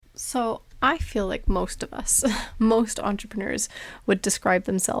So I feel like most of us, most entrepreneurs would describe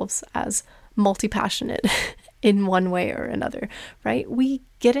themselves as multi-passionate in one way or another, right? We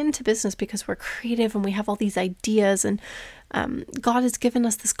get into business because we're creative and we have all these ideas and God has given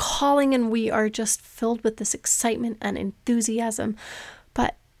us this calling and we are just filled with this excitement and enthusiasm.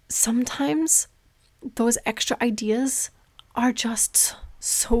 But sometimes those extra ideas are just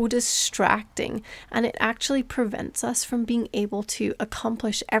so distracting, and it actually prevents us from being able to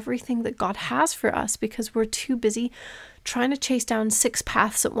accomplish everything that God has for us because we're too busy trying to chase down 6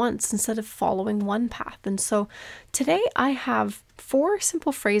 paths at once instead of following one path. And so today I have 4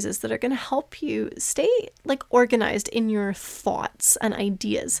 simple phrases that are going to help you stay organized in your thoughts and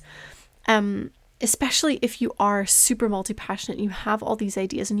ideas. Especially if you are super multi-passionate, you have all these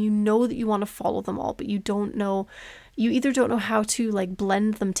ideas and you know that you want to follow them all, but you either don't know how to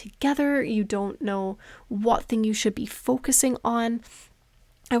blend them together, you don't know what thing you should be focusing on.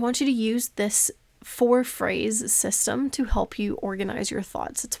 I want you to use this 4-phrase system to help you organize your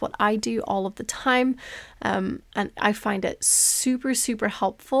thoughts. It's what I do all of the time, and I find it super, super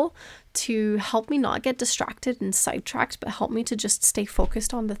helpful to help me not get distracted and sidetracked, but help me to just stay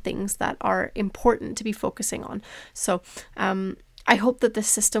focused on the things that are important to be focusing on. So I hope that this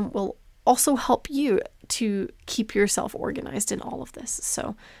system will also help you to keep yourself organized in all of this.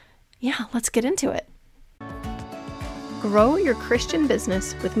 So yeah, let's get into it. Grow Your Christian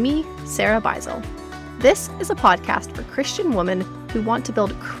Business with me, Sarah Beisel. This is a podcast for Christian women who want to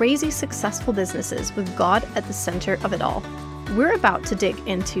build crazy successful businesses with God at the center of it all. We're about to dig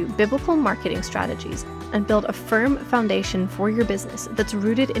into biblical marketing strategies and build a firm foundation for your business that's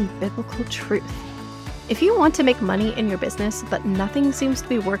rooted in biblical truth. If you want to make money in your business, but nothing seems to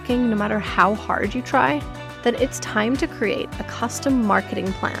be working no matter how hard you try, then it's time to create a custom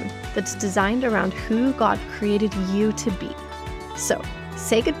marketing plan that's designed around who God created you to be. So,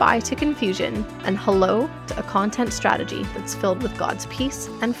 say goodbye to confusion and hello to a content strategy that's filled with God's peace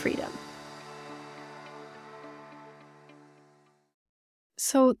and freedom.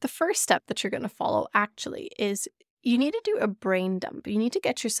 So the first step that you're going to follow actually is you need to do a brain dump. You need to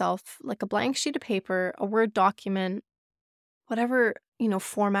get yourself a blank sheet of paper, a Word document, whatever,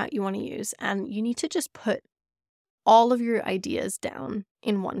 format you want to use, and you need to just put all of your ideas down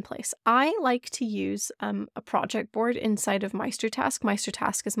in one place. I like to use a project board inside of MeisterTask.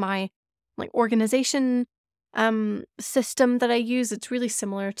 MeisterTask is my organization system that I use. It's really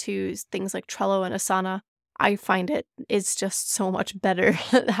similar to things like Trello and Asana. I find it is just so much better.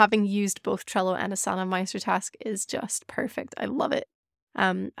 Having used both Trello and Asana, MeisterTask is just perfect. I love it.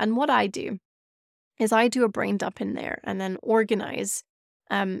 And what I do is I do a brain dump in there and then organize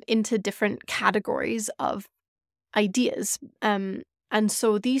into different categories of ideas. And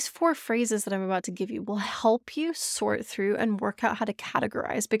so these 4 phrases that I'm about to give you will help you sort through and work out how to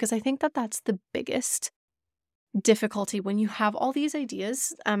categorize, because I think that that's the biggest difficulty when you have all these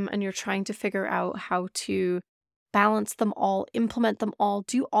ideas and you're trying to figure out how to balance them all, implement them all,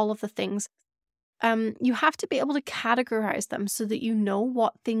 do all of the things. You have to be able to categorize them so that you know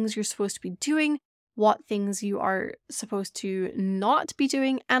what things you're supposed to be doing, what things you are supposed to not be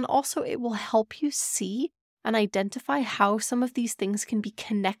doing, and also it will help you see and identify how some of these things can be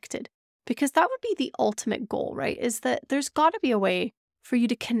connected, because that would be the ultimate goal, right? Is that there's got to be a way for you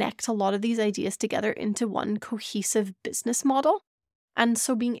to connect a lot of these ideas together into one cohesive business model. And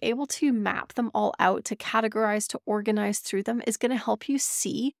so being able to map them all out, to categorize, to organize through them is going to help you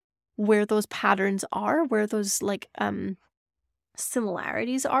see where those patterns are, where those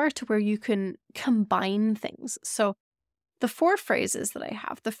similarities are, to where you can combine things. So the 4 phrases that I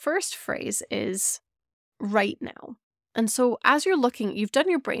have, the first phrase is right now. And so as you're looking, you've done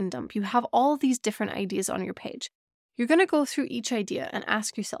your brain dump, you have all these different ideas on your page. You're going to go through each idea and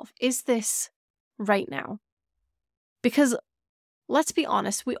ask yourself, is this right now? Because let's be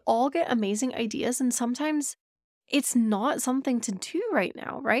honest, we all get amazing ideas and sometimes it's not something to do right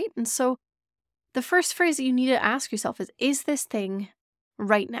now, right? And so the first phrase that you need to ask yourself is this thing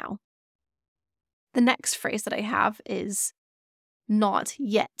right now? The next phrase that I have is not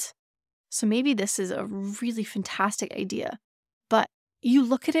yet. So maybe this is a really fantastic idea, but you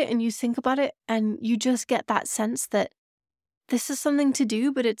look at it and you think about it and you just get that sense that this is something to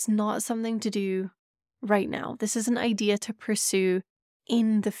do, but it's not something to do right now. This is an idea to pursue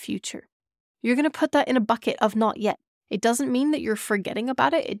in the future. You're going to put that in a bucket of not yet. It doesn't mean that you're forgetting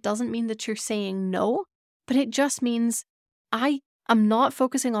about it. It doesn't mean that you're saying no, but it just means I'm not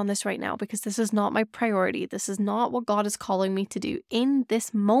focusing on this right now because this is not my priority. This is not what God is calling me to do in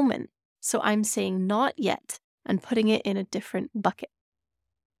this moment. So I'm saying not yet and putting it in a different bucket.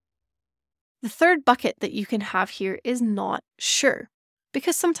 The third bucket that you can have here is not sure.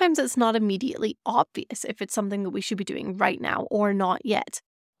 because sometimes it's not immediately obvious if it's something that we should be doing right now or not yet,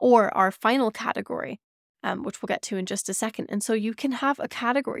 or our final category, which we'll get to in just a second. And so you can have a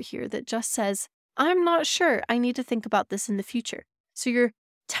category here that just says, I'm not sure, I need to think about this in the future. So you're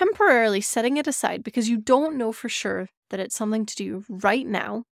temporarily setting it aside because you don't know for sure that it's something to do right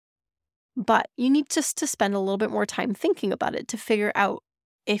now, but you need just to spend a little bit more time thinking about it to figure out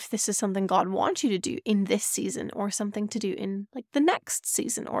if this is something God wants you to do in this season or something to do in like the next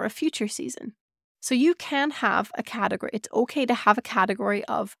season or a future season. So you can have a category. It's okay to have a category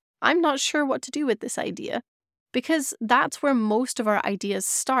of, I'm not sure what to do with this idea, because that's where most of our ideas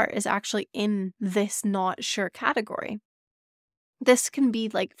start, is actually in this not sure category. This can be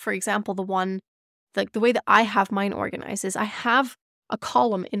like, for example, the way that I have mine organized is I have a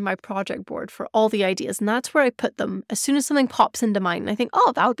column in my project board for all the ideas, and that's where I put them. As soon as something pops into mind, I think,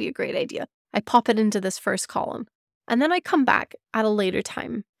 oh, that would be a great idea, I pop it into this first column. And then I come back at a later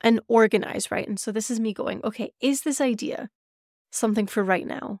time and organize, right? And so this is me going, okay, is this idea something for right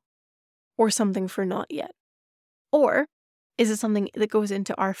now or something for not yet? Or is it something that goes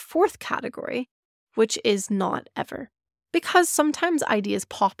into our fourth category, which is not ever? Because sometimes ideas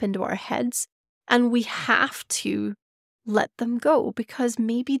pop into our heads and we have to let them go because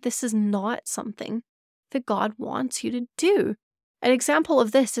maybe this is not something that God wants you to do. An example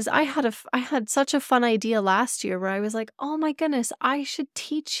of this is I had such a fun idea last year where I was like, oh my goodness, I should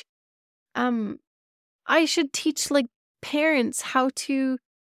teach like parents how to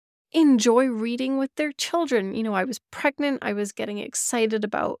enjoy reading with their children. You know, I was pregnant, I was getting excited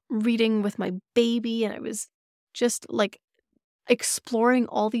about reading with my baby, and I was just like exploring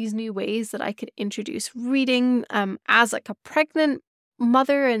all these new ways that I could introduce reading as like a pregnant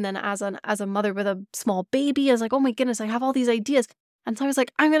mother, and then as a mother with a small baby. I was like, oh my goodness, I have all these ideas. And so I was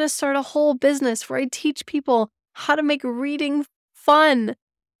like, I'm going to start a whole business where I teach people how to make reading fun.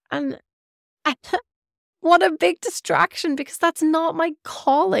 And what a big distraction, because that's not my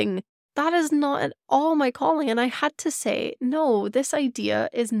calling. That is not at all my calling. And I had to say, no, this idea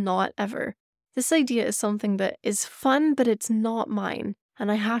is not ever. This idea is something that is fun, but it's not mine.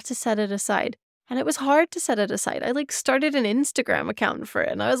 And I have to set it aside. And it was hard to set it aside. I like started an Instagram account for it.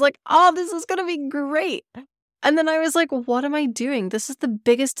 And I was like, oh, this is going to be great. And then I was like, what am I doing? This is the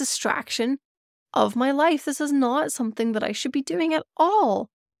biggest distraction of my life. This is not something that I should be doing at all.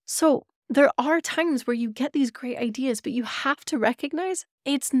 So there are times where you get these great ideas, but you have to recognize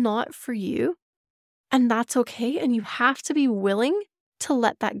it's not for you. And that's okay. And you have to be willing to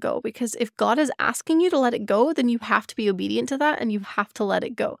let that go, because if God is asking you to let it go, then you have to be obedient to that and you have to let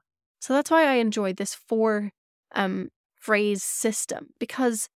it go. So that's why I enjoy this 4 phrase system,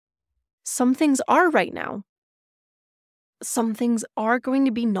 because some things are right now. Some things are going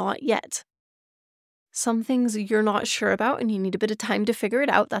to be not yet. Some things you're not sure about and you need a bit of time to figure it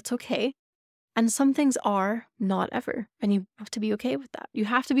out. That's okay. And some things are not ever. And you have to be okay with that. You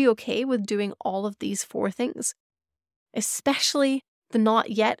have to be okay with doing all of these 4 things, especially the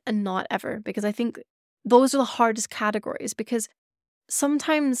not yet and not ever, because I think those are the hardest categories. Because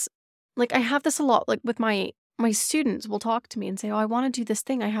sometimes, like I have this a lot, like with my students will talk to me and say, oh, I want to do this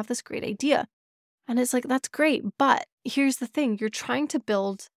thing. I have this great idea. And it's like, that's great. But here's the thing. You're trying to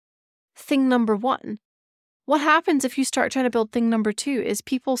build thing number 1. What happens if you start trying to build thing number 2 is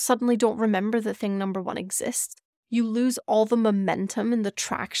people suddenly don't remember that thing number 1 exists. You lose all the momentum and the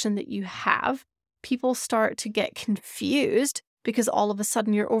traction that you have. People start to get confused because all of a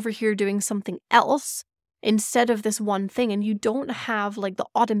sudden you're over here doing something else instead of this one thing, and you don't have like the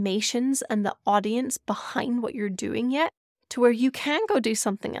automations and the audience behind what you're doing yet to where you can go do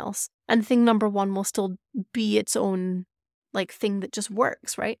something else. And thing number 1 will still be its own like thing that just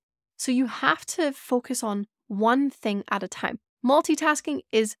works, right? So you have to focus on one thing at a time. Multitasking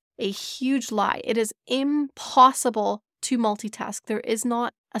is a huge lie. It is impossible to multitask. There is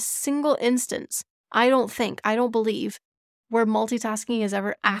not a single instance, I don't believe, where multitasking is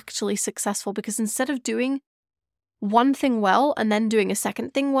ever actually successful, because instead of doing one thing well and then doing a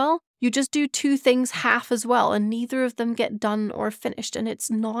second thing well, you just do 2 things half as well, and neither of them get done or finished. And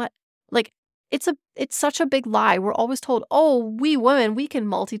it's not like, it's such a big lie. We're always told, oh, we women, we can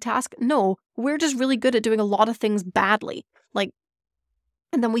multitask. No, we're just really good at doing a lot of things badly. Like,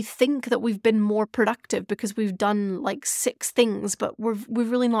 and then we think that we've been more productive because we've done like 6 things, but we've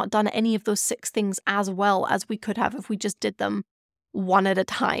really not done any of those 6 things as well as we could have if we just did them one at a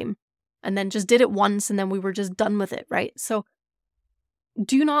time and then just did it once and then we were just done with it, right? So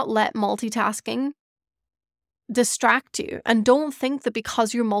do not let multitasking distract you, and don't think that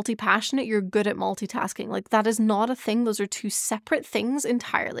because you're multi-passionate, you're good at multitasking. Like, that is not a thing. Those are 2 separate things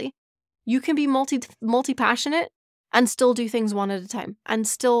entirely. You can be multi-passionate and still do things one at a time and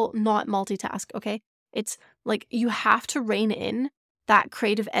still not multitask, okay? It's like you have to rein in that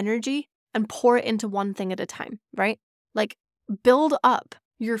creative energy and pour it into one thing at a time, right? Like build up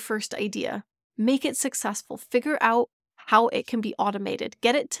your first idea, make it successful, figure out how it can be automated,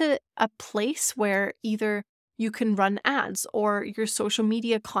 get it to a place where either you can run ads or your social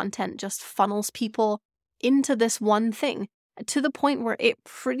media content just funnels people into this one thing to the point where it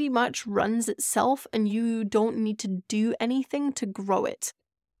pretty much runs itself and you don't need to do anything to grow it.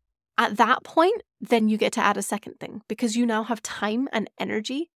 At that point, then you get to add a second thing because you now have time and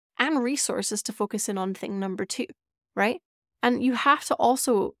energy and resources to focus in on thing number 2, right? And you have to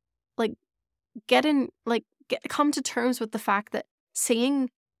also come to terms with the fact that saying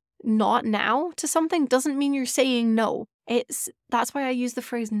not now to something doesn't mean you're saying no. That's why I use the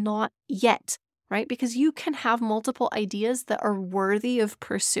phrase not yet, right? Because you can have multiple ideas that are worthy of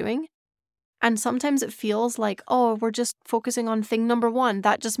pursuing. And sometimes it feels like, oh, we're just focusing on thing number 1.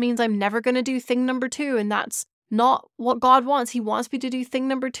 That just means I'm never going to do thing number 2. And that's not what God wants. He wants me to do thing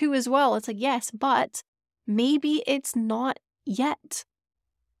number 2 as well. It's like, yes, but maybe it's not yet.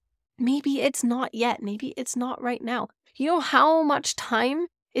 Maybe it's not yet. Maybe it's not right now. You know how much time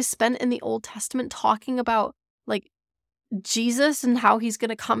is spent in the Old Testament talking about like Jesus and how he's going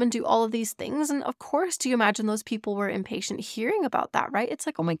to come and do all of these things? And of course, do you imagine those people were impatient hearing about that, right? It's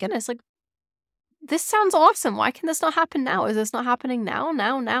like, oh my goodness, like this sounds awesome. Why can this not happen now? Is this not happening now?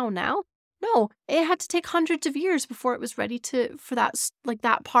 No, it had to take hundreds of years before it was ready for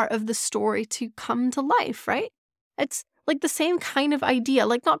that part of the story to come to life, right? It's like the same kind of idea,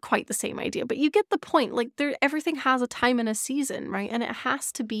 like not quite the same idea, but you get the point. Like everything has a time and a season, right? And it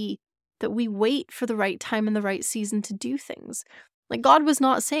has to be that we wait for the right time and the right season to do things. Like God was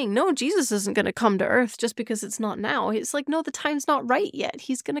not saying, no, Jesus isn't going to come to earth just because it's not now. It's like, no, the time's not right yet.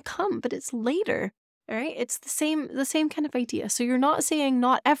 He's going to come, but it's later, all right? It's the same kind of idea. So you're not saying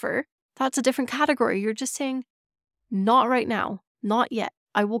not ever. That's a different category. You're just saying not right now, not yet.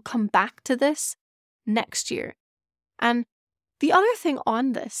 I will come back to this next year. And the other thing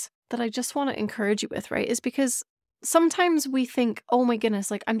on this that I just want to encourage you with, right, is because sometimes we think, oh my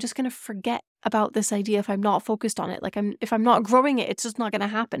goodness, like I'm just going to forget about this idea if I'm not focused on it. Like if I'm not growing it, it's just not going to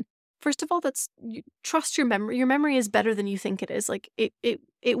happen. First of all, trust your memory. Your memory is better than you think it is. Like it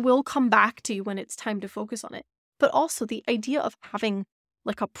will come back to you when it's time to focus on it. But also the idea of having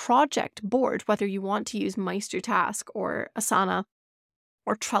like a project board, whether you want to use MeisterTask or Asana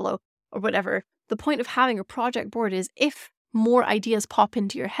or Trello or whatever, the point of having a project board is if more ideas pop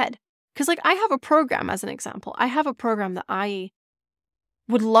into your head. Because like I have a program as an example. I have a program that I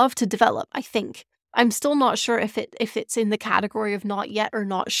would love to develop, I think. I'm still not sure if it's in the category of not yet or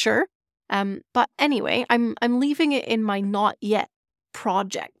not sure. But anyway, I'm leaving it in my not yet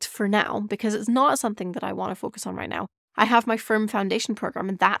project for now because it's not something that I want to focus on right now. I have my Firm Foundation program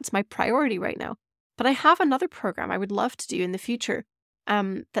and that's my priority right now. But I have another program I would love to do in the future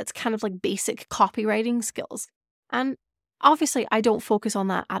that's kind of like basic copywriting skills. And obviously I don't focus on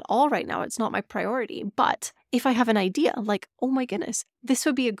that at all right now. It's not my priority. But if I have an idea like, oh my goodness, this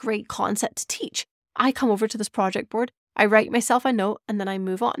would be a great concept to teach, I come over to this project board, I write myself a note, and then I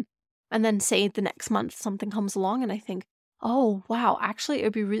move on. And then say the next month something comes along and I think, oh wow, actually it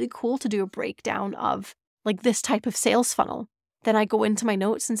would be really cool to do a breakdown of like this type of sales funnel. Then I go into my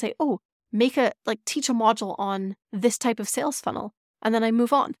notes and say, oh, teach a module on this type of sales funnel. And then I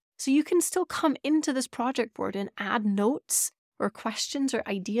move on. So you can still come into this project board and add notes or questions or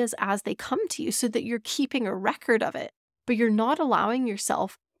ideas as they come to you so that you're keeping a record of it, but you're not allowing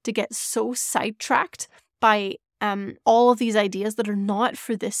yourself to get so sidetracked by all of these ideas that are not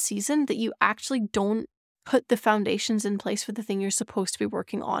for this season that you actually don't put the foundations in place for the thing you're supposed to be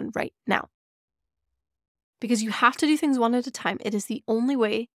working on right now. Because you have to do things one at a time. It is the only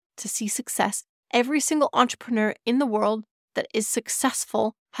way to see success. Every single entrepreneur in the world that is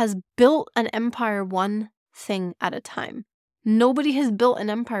successful has built an empire one thing at a time. Nobody has built an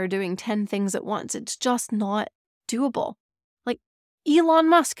empire doing 10 things at once. It's just not doable. Like Elon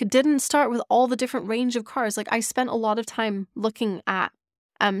Musk didn't start with all the different range of cars. Like I spent a lot of time looking at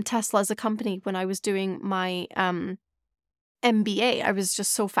Tesla as a company when I was doing my MBA. I was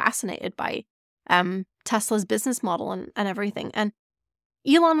just so fascinated by Tesla's business model and everything. And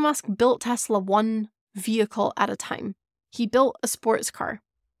Elon Musk built Tesla one vehicle at a time. He built a sports car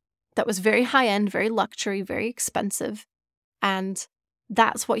that was very high end, very luxury, very expensive. And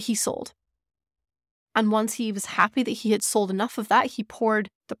that's what he sold. And once he was happy that he had sold enough of that, he poured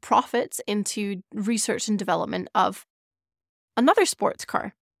the profits into research and development of another sports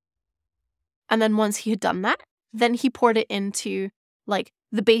car. And then once he had done that, then he poured it into like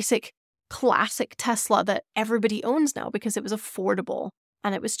the basic classic Tesla that everybody owns now because it was affordable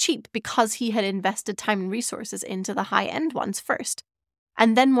and it was cheap because he had invested time and resources into the high-end ones first.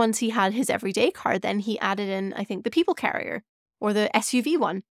 And then once he had his everyday car, then he added in, I think, the people carrier or the SUV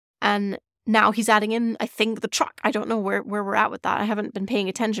one. And now he's adding in, I think, the truck. I don't know where we're at with that. I haven't been paying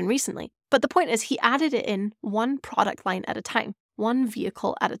attention recently. But the point is, he added it in one product line at a time, one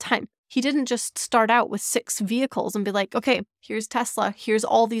vehicle at a time. He didn't just start out with 6 vehicles and be like, okay, here's Tesla, here's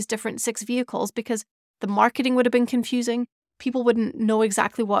all these different 6 vehicles, because the marketing would have been confusing. People wouldn't know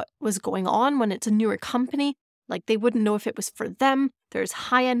exactly what was going on when it's a newer company. Like, they wouldn't know if it was for them. There's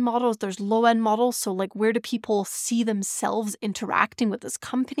high-end models, there's low-end models. So like, where do people see themselves interacting with this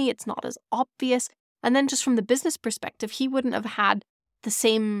company? It's not as obvious. And then just from the business perspective, he wouldn't have had the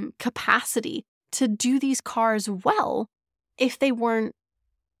same capacity to do these cars well if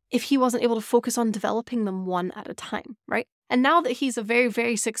he wasn't able to focus on developing them one at a time, right? And now that he's a very,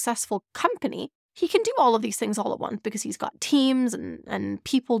 very successful company, he can do all of these things all at once because he's got teams and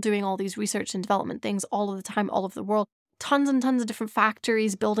people doing all these research and development things all of the time, all over the world. Tons and tons of different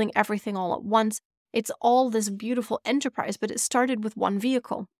factories building everything all at once. It's all this beautiful enterprise, but it started with one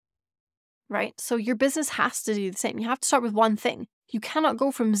vehicle, right? So your business has to do the same. You have to start with one thing. You cannot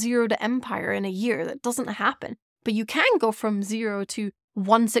go from 0 to empire in a year. That doesn't happen. But you can go from 0 to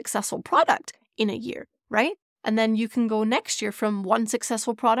one successful product in a year, right? And then you can go next year from one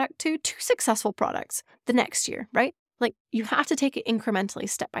successful product to 2 successful products the next year, right? Like, you have to take it incrementally,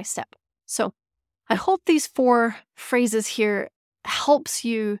 step by step. So I hope these 4 phrases here helps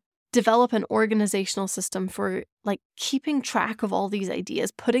you develop an organizational system for like keeping track of all these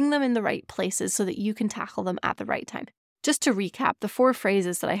ideas, putting them in the right places so that you can tackle them at the right time. Just to recap, the 4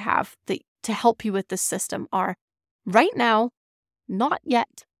 phrases that I have to help you with this system are right now, not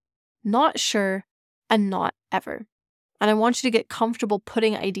yet, not sure, and not ever. And I want you to get comfortable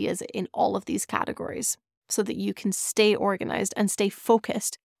putting ideas in all of these categories so that you can stay organized and stay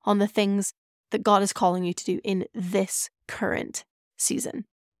focused on the things that God is calling you to do in this current season.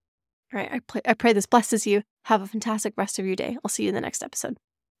 All right, I pray this blesses you. Have a fantastic rest of your day. I'll see you in the next episode.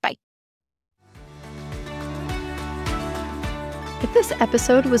 Bye. If this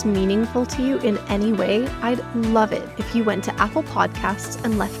episode was meaningful to you in any way, I'd love it if you went to Apple Podcasts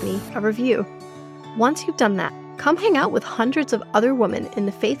and left me a review. Once you've done that, come hang out with hundreds of other women in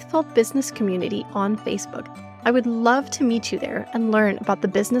the Faith-Filled Business community on Facebook. I would love to meet you there and learn about the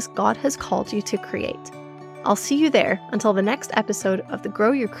business God has called you to create. I'll see you there until the next episode of the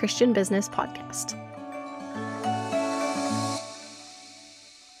Grow Your Christian Business podcast.